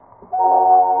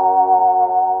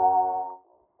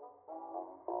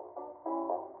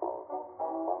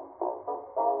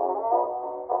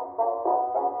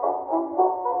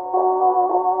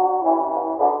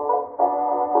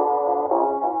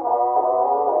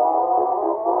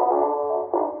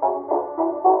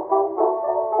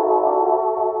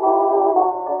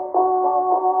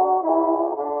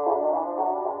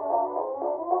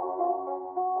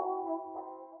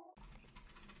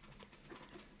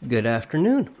Good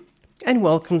afternoon, and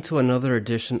welcome to another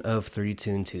edition of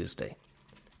 3-Tune Tuesday.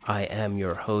 I am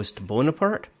your host,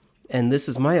 Bonaparte, and this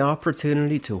is my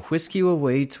opportunity to whisk you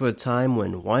away to a time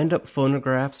when wind-up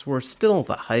phonographs were still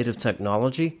the height of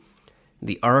technology.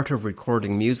 The art of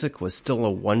recording music was still a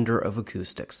wonder of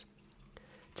acoustics.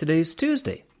 Today's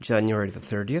Tuesday, January the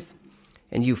 30th,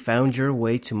 and you found your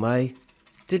way to my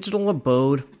digital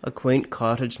abode, a quaint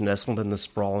cottage nestled in the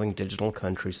sprawling digital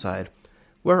countryside,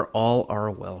 where all are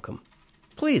welcome.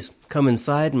 Please come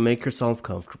inside and make yourself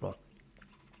comfortable.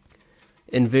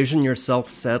 Envision yourself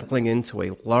settling into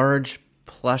a large,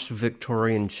 plush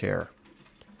Victorian chair,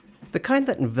 the kind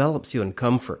that envelops you in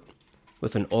comfort,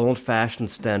 with an old-fashioned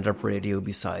stand-up radio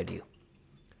beside you.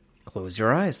 Close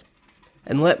your eyes,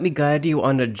 and let me guide you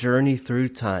on a journey through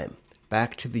time,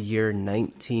 back to the year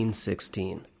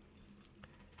 1916.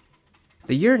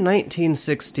 The year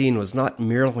 1916 was not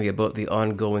merely about the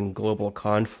ongoing global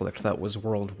conflict that was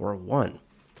World War I.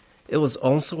 It was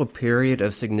also a period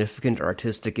of significant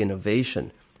artistic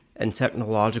innovation and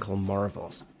technological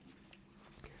marvels.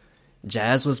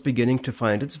 Jazz was beginning to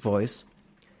find its voice,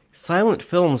 silent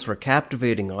films were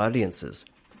captivating audiences,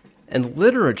 and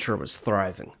literature was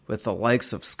thriving with the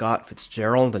likes of Scott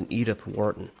Fitzgerald and Edith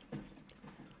Wharton.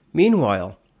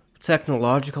 Meanwhile,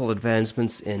 technological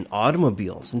advancements in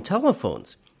automobiles and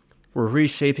telephones were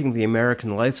reshaping the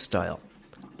American lifestyle,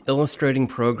 illustrating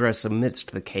progress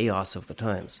amidst the chaos of the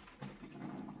times.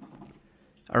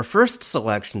 Our first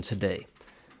selection today,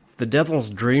 The Devil's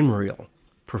Dream Reel,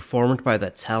 performed by the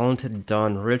talented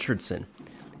Don Richardson,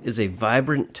 is a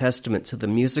vibrant testament to the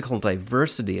musical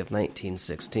diversity of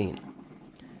 1916.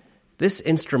 This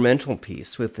instrumental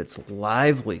piece, with its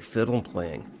lively fiddle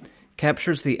playing,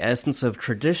 captures the essence of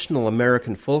traditional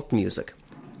American folk music,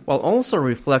 while also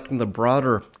reflecting the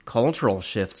broader cultural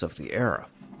shifts of the era.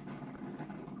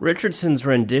 Richardson's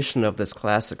rendition of this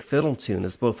classic fiddle tune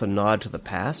is both a nod to the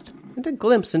past and a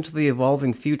glimpse into the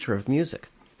evolving future of music.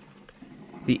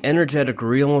 The energetic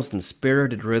reels and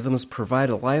spirited rhythms provide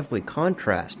a lively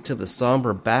contrast to the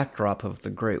somber backdrop of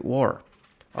the Great War,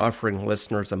 offering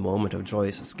listeners a moment of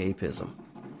joyous escapism.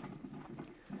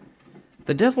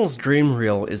 The Devil's Dream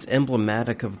Reel is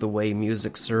emblematic of the way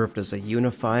music served as a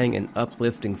unifying and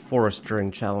uplifting force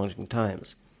during challenging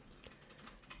times.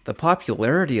 The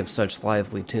popularity of such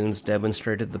lively tunes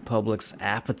demonstrated the public's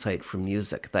appetite for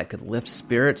music that could lift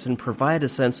spirits and provide a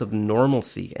sense of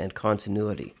normalcy and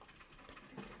continuity.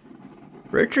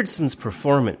 Richardson's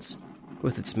performance,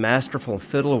 with its masterful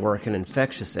fiddlework and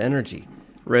infectious energy,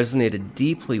 resonated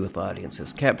deeply with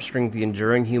audiences, capturing the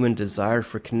enduring human desire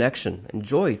for connection and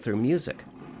joy through music.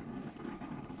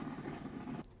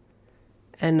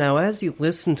 And now, as you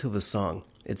listen to the song,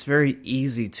 it's very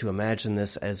easy to imagine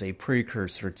this as a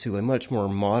precursor to a much more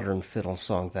modern fiddle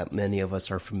song that many of us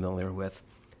are familiar with,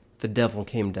 The Devil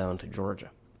Came Down to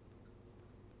Georgia.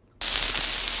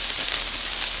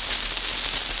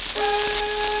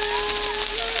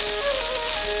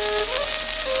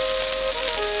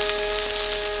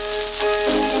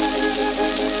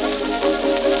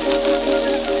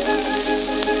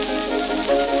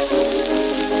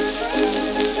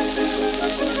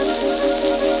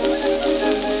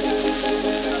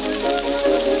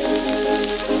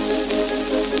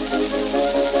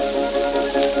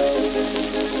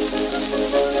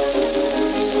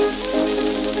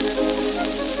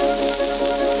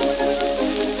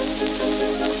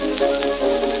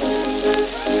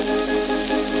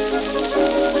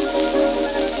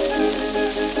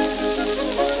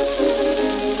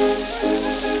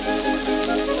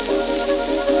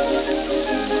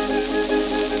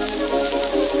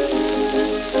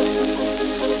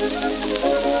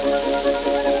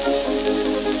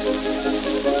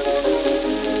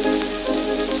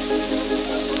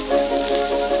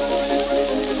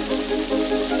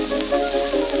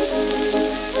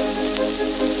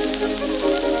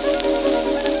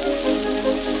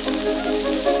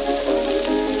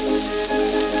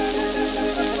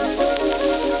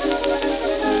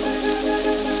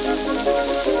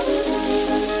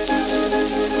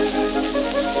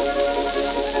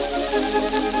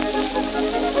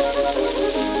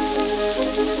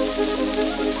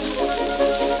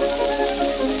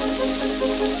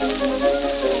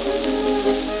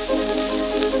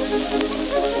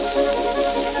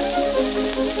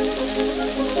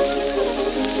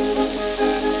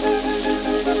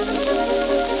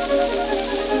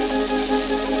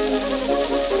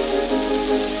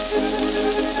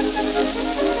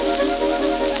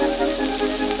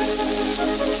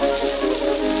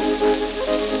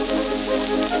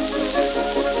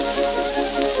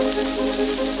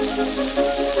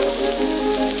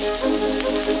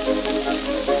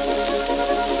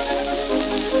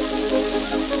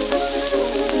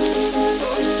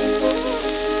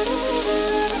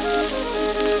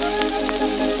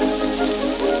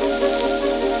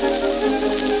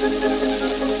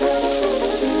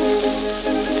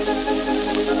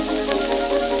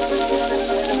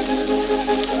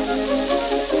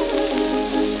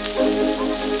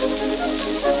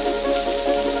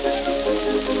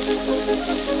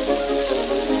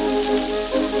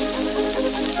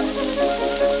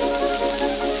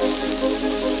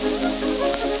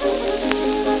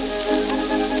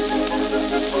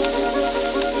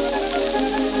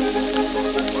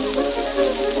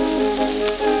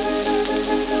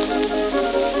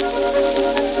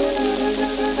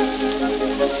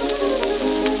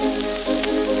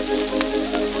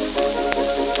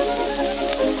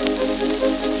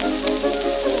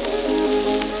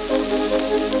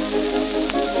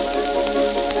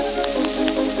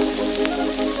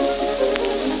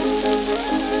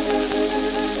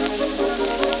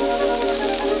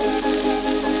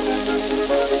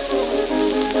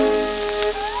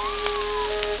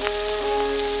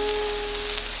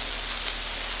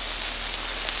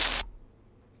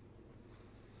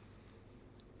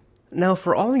 Now,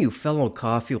 for all you fellow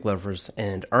coffee lovers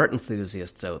and art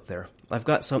enthusiasts out there, I've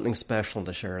got something special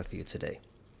to share with you today.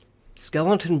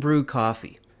 Skeleton Brew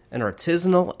Coffee, an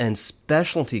artisanal and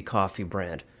specialty coffee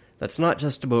brand that's not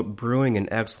just about brewing an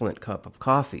excellent cup of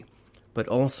coffee, but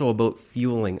also about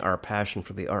fueling our passion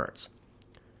for the arts.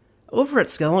 Over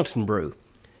at Skeleton Brew,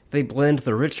 they blend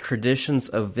the rich traditions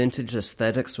of vintage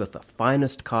aesthetics with the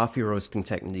finest coffee roasting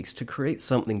techniques to create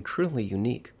something truly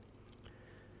unique.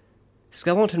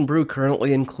 Skeleton Brew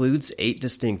currently includes 8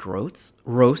 distinct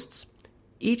roasts,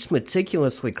 each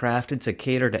meticulously crafted to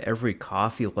cater to every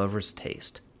coffee lover's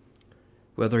taste.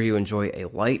 Whether you enjoy a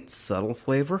light, subtle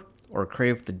flavor or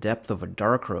crave the depth of a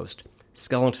dark roast,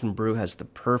 Skeleton Brew has the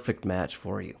perfect match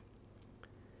for you.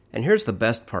 And here's the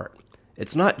best part.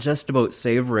 It's not just about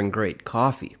savoring great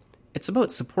coffee. It's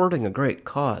about supporting a great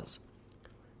cause.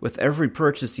 With every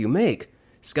purchase you make,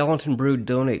 Skeleton Brew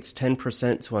donates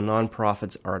 10% to a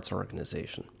nonprofit's arts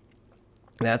organization.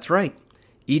 That's right.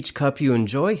 Each cup you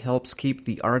enjoy helps keep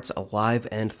the arts alive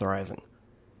and thriving.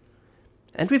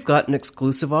 And we've got an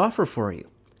exclusive offer for you.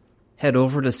 Head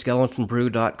over to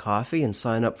skeletonbrew.coffee and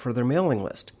sign up for their mailing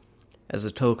list. As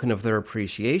a token of their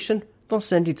appreciation, they'll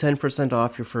send you 10%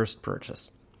 off your first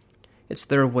purchase. It's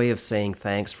their way of saying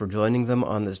thanks for joining them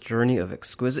on this journey of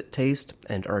exquisite taste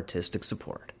and artistic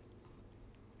support.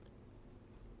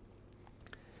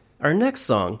 Our next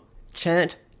song,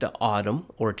 Chant de Autumn,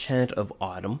 or Chant of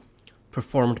Autumn,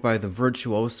 performed by the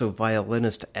virtuoso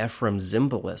violinist Ephraim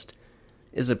Zimbalist,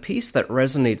 is a piece that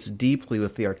resonates deeply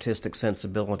with the artistic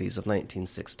sensibilities of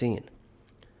 1916.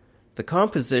 The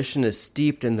composition is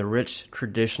steeped in the rich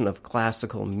tradition of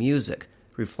classical music,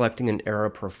 reflecting an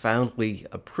era profoundly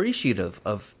appreciative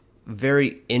of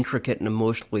very intricate and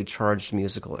emotionally charged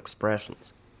musical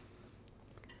expressions.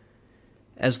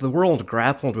 As the world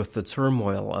grappled with the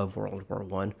turmoil of World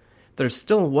War I, there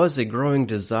still was a growing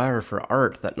desire for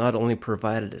art that not only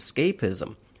provided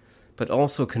escapism, but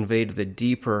also conveyed the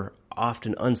deeper,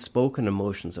 often unspoken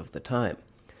emotions of the time.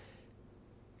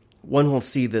 One will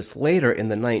see this later in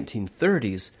the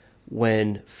 1930s,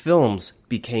 when films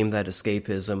became that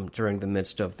escapism during the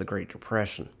midst of the Great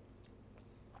Depression.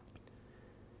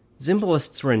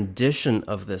 Zimbalist's rendition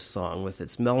of this song, with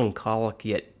its melancholic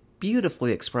yet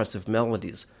beautifully expressive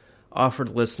melodies, offered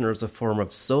listeners a form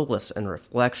of solace and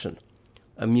reflection,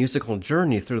 a musical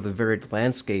journey through the varied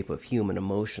landscape of human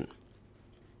emotion.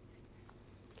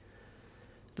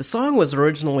 The song was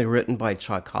originally written by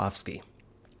Tchaikovsky,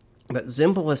 but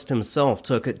Zimbalist himself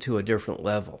took it to a different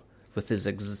level, with his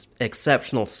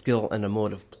exceptional skill and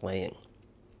emotive playing.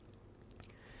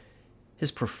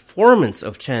 His performance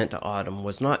of Chant to Autumn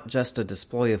was not just a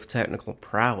display of technical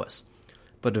prowess,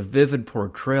 but a vivid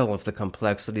portrayal of the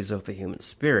complexities of the human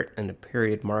spirit in a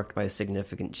period marked by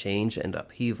significant change and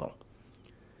upheaval.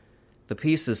 The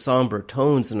piece's somber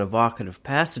tones and evocative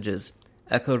passages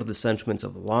echoed the sentiments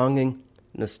of longing,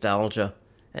 nostalgia,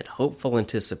 and hopeful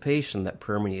anticipation that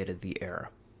permeated the era.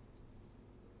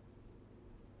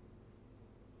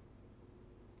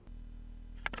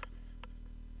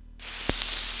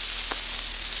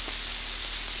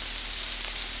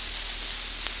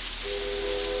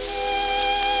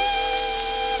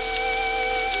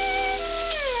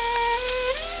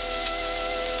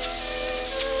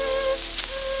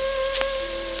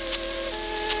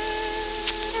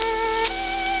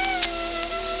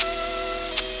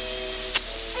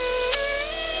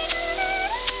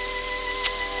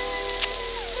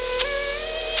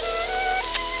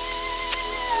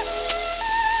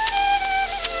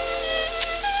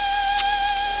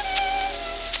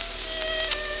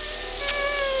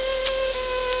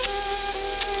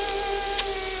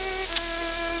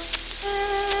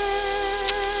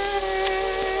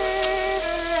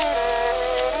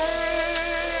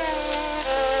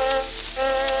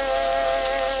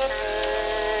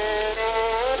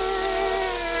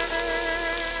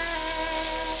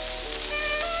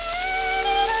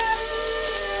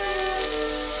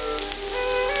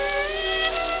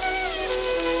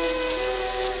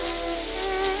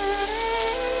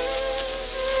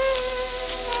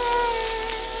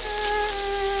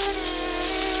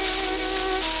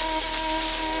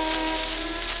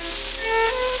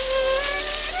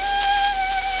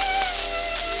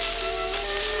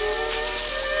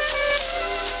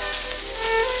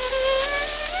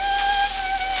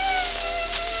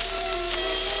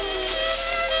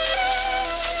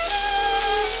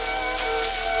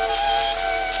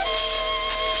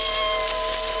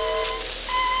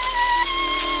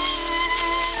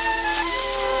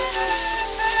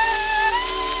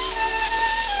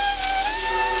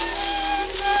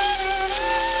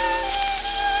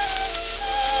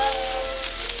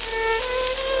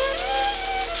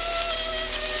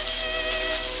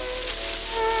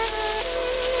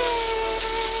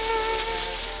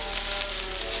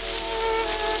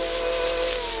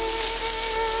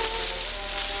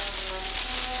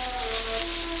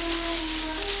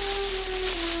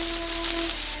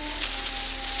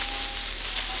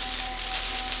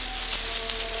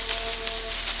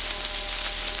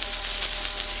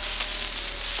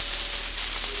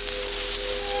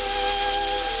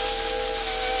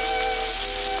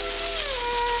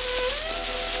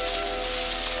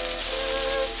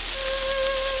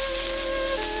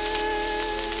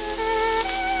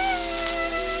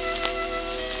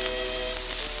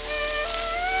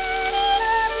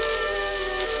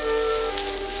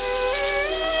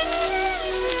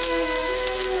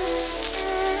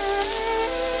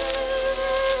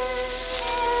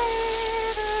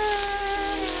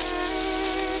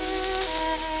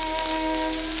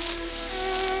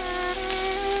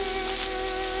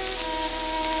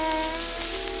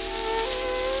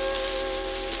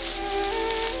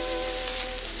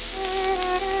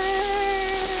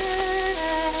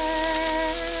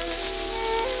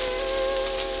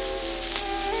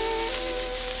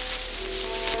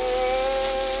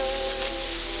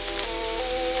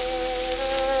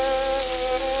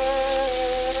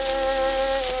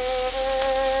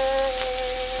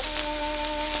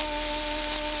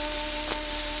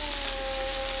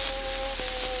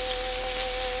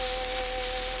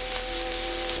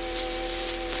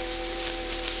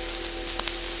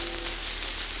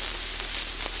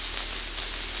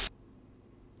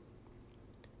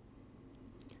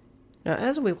 Now,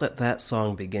 as we let that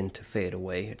song begin to fade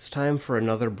away, it's time for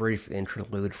another brief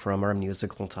interlude from our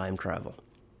musical time travel.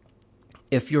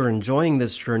 If you're enjoying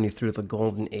this journey through the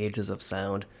golden ages of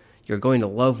sound, you're going to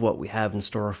love what we have in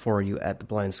store for you at the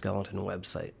Blind Skeleton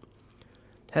website.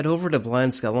 Head over to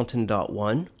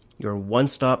blindskeleton.one, your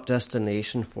one-stop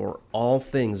destination for all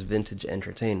things vintage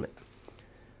entertainment.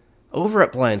 Over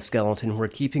at Blind Skeleton, we're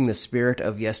keeping the spirit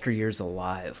of yesteryears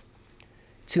alive.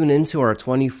 Tune into our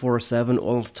 24/7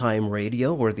 old-time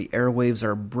radio where the airwaves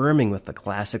are brimming with the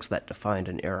classics that defined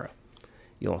an era.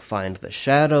 You'll find The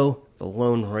Shadow, The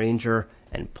Lone Ranger,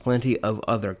 and plenty of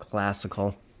other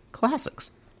classical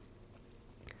classics.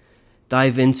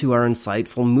 Dive into our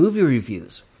insightful movie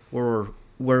reviews,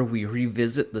 where we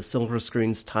revisit the silver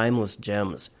screen's timeless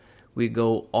gems. We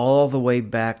go all the way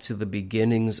back to the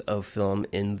beginnings of film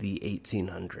in the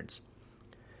 1800s.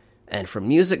 And for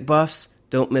music buffs,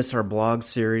 don't miss our blog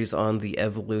series on the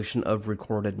evolution of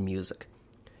recorded music.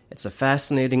 It's a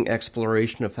fascinating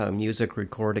exploration of how music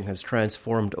recording has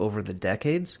transformed over the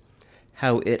decades,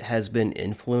 how it has been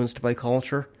influenced by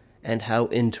culture, and how,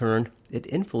 in turn, it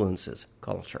influences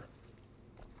culture.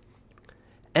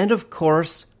 And of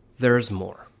course, there's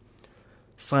more.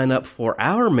 Sign up for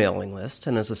our mailing list,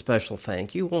 and as a special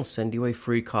thank you, we'll send you a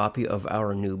free copy of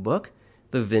our new book,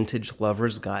 The Vintage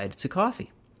Lover's Guide to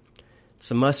Coffee. It's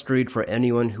a must-read for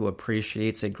anyone who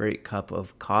appreciates a great cup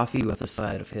of coffee with a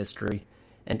side of history,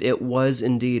 and it was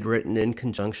indeed written in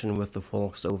conjunction with the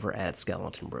folks over at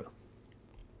Skeleton Brew.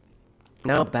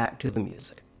 Now back to the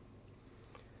music.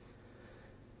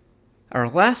 Our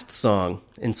last song,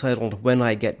 entitled When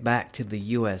I Get Back to the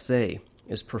USA,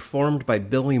 is performed by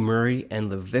Billy Murray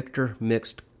and the Victor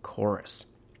Mixed Chorus.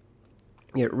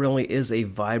 It really is a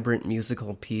vibrant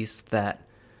musical piece that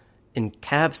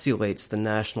encapsulates the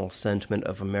national sentiment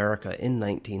of America in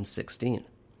 1916.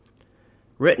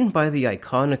 Written by the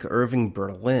iconic Irving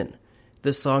Berlin,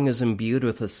 this song is imbued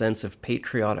with a sense of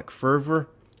patriotic fervor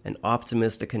and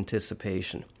optimistic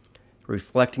anticipation,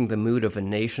 reflecting the mood of a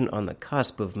nation on the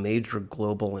cusp of major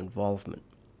global involvement.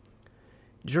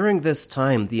 During this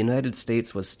time, the United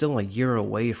States was still a year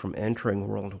away from entering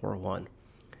World War I,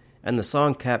 and the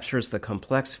song captures the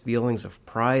complex feelings of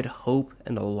pride, hope,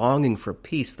 and a longing for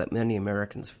peace that many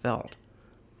Americans felt.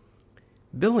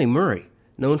 Billy Murray,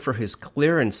 known for his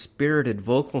clear and spirited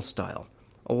vocal style,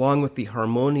 along with the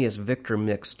harmonious Victor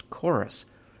Mixed Chorus,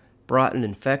 brought an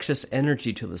infectious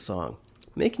energy to the song,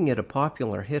 making it a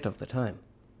popular hit of the time.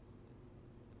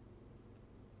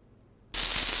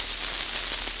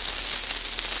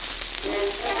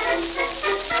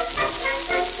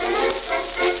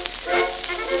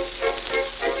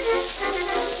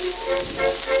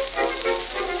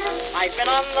 I've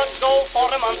been on the go for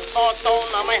a month or so,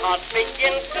 now my heart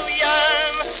begins to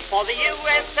yearn for the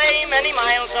USA many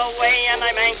miles away, and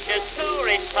I'm anxious to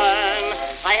return.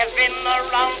 I have been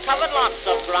around, covered lots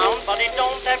of ground, but it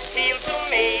don't appeal to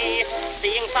me.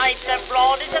 Seeing sights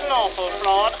abroad is an awful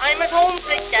fraud, I'm as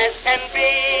homesick as can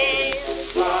be.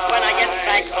 When I get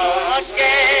back home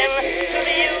again to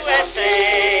the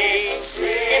USA,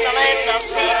 in the land of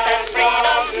peace and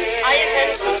freedom, I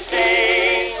intend to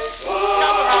stay.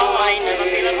 Somehow I never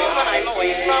feel at home when I'm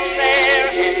away from there.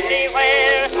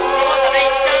 Anywhere, no other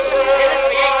nation, hidden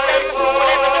creation,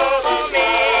 whatever do for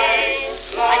me.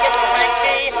 I get so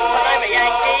cranky, but I'm a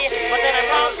Yankee, but then I'm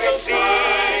proud to be.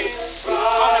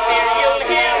 On the pier you'll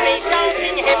hear me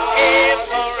shouting hip hip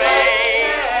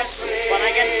hooray, when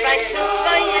I get back to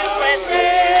the USA.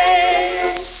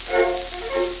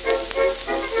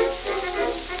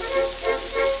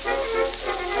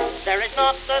 There is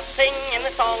not a thing in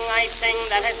the song I sing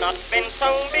that has not been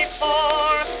sung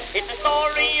before. It's a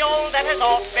story old that has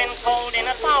oft been told in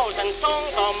 1,000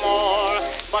 songs or more.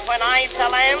 But when I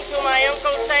salam to my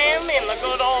Uncle Sam in the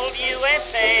good old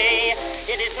USA,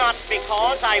 it is not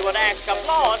because I would ask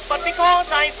applause, but because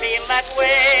I feel that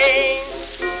way.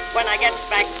 When I get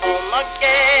back home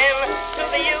again to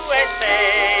the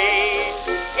USA,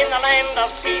 in the land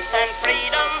of peace and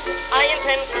freedom, I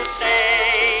intend to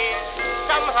stay.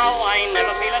 Somehow I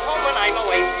never feel at home when I'm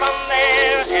away from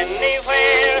there.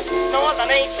 Anywhere, no other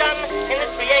nation in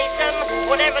this creation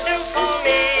would ever do for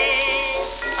me.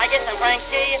 I guess I'm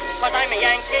cranky, but I'm a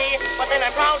Yankee, but then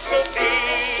I'm proud to be.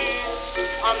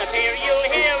 On the pier you'll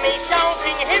hear me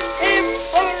shouting hip hip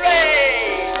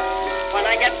hooray, when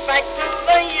I get back to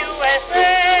the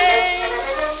USA.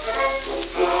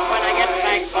 When I get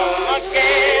back home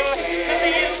again to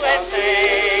the USA,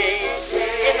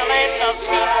 in the land of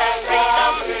peace and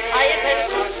freedom, I intend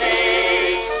to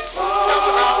stay.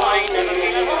 Somehow I never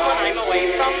feel at home when I'm away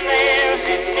from there.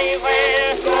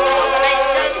 Anywhere, no other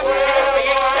nation, in this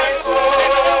creation, never do for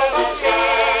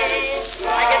me.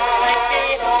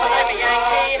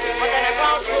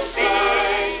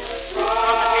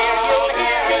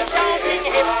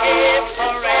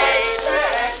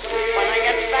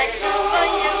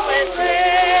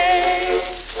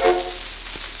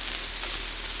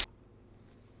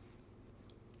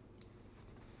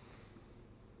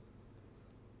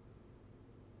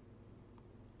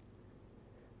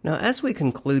 Now, as we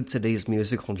conclude today's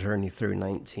musical journey through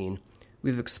 19,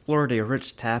 we've explored a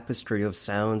rich tapestry of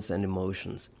sounds and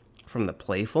emotions, from the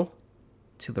playful,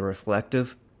 to the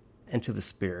reflective, and to the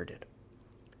spirited.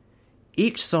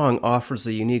 Each song offers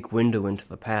a unique window into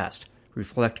the past,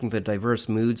 reflecting the diverse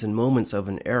moods and moments of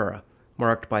an era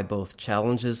marked by both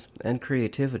challenges and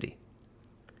creativity.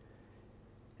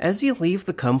 As you leave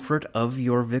the comfort of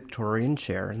your Victorian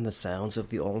chair and the sounds of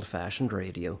the old-fashioned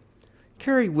radio,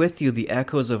 carry with you the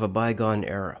echoes of a bygone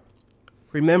era.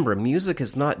 Remember, music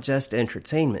is not just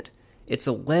entertainment, it's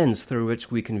a lens through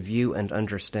which we can view and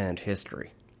understand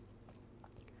history.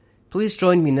 Please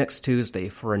join me next Tuesday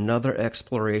for another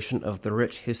exploration of the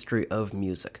rich history of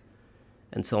music.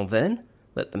 Until then,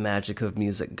 let the magic of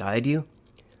music guide you,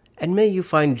 and may you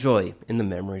find joy in the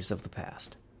memories of the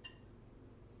past.